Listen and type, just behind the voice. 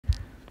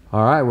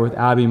All right, we're with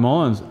Abbie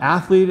Mullins,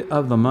 Athlete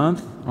of the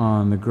Month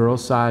on the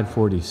girls' side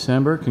for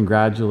December.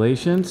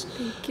 Congratulations.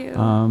 Thank you.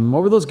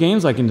 What were those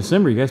games like in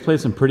December? You guys played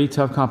some pretty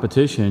tough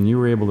competition, and you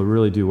were able to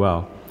really do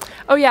well.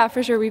 Oh yeah,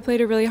 for sure. We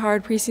played a really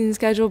hard preseason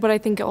schedule, but I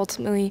think it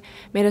ultimately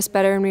made us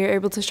better, and we were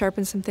able to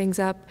sharpen some things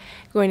up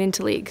going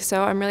into league.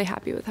 So I'm really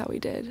happy with how we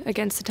did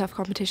against the tough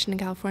competition in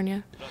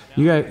California.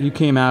 You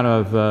came out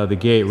of the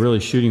gate really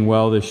shooting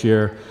well this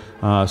year,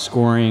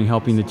 scoring,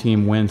 helping the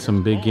team win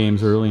some big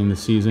games early in the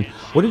season.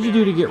 What did you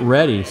do to get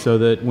ready so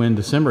that when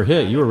December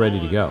hit, you were ready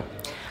to go?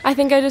 I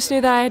think I just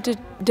knew that I had to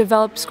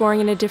develop scoring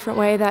in a different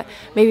way, that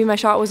maybe my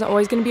shot wasn't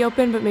always going to be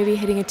open, but maybe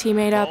hitting a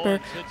teammate up or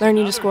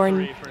learning to score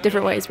in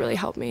different ways really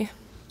helped me.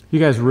 You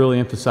guys really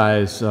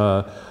emphasize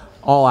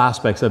all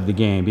aspects of the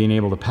game, being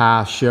able to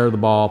pass, share the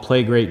ball,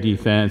 play great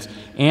defense,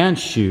 and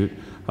shoot.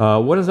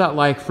 What is that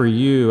like for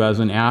you as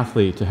an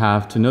athlete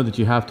to know that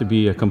you have to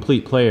be a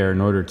complete player in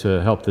order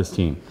to help this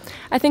team?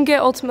 I think it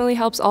ultimately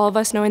helps all of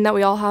us knowing that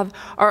we all have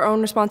our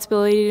own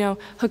responsibility to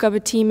hook up a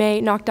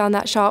teammate, knock down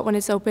that shot when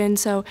it's open.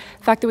 So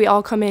the fact that we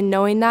all come in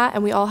knowing that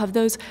and we all have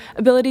those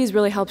abilities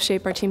really helps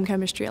shape our team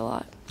chemistry a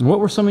lot. What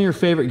were some of your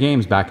favorite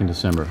games back in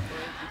December?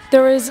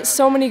 There was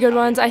so many good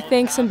ones. I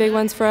think some big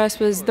ones for us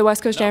was the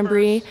West Coast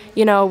Jamboree.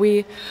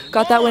 We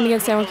got that win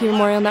against San Joaquin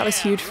Memorial, and that was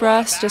huge for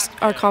us. Just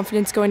our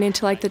confidence going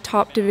into the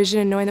top division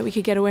and knowing that we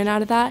could get a win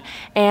out of that.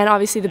 And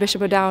obviously the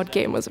Bishop O'Dowd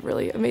game was a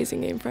really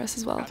amazing game for us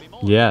as well.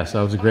 Yes,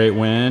 that was a great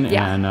win.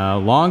 Yeah.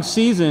 And long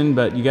season,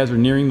 but you guys are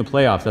nearing the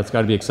playoffs. That's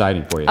got to be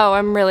exciting for you. Oh,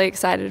 I'm really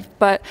excited.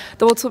 But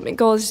the ultimate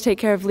goal is to take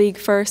care of league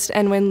first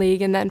and win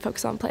league, and then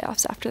focus on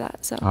playoffs after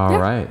that. So. All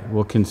right.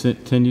 Well,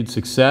 continued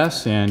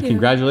success, and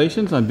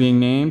congratulations on being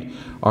named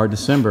our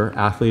December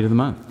Athlete of the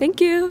Month. Thank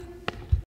you.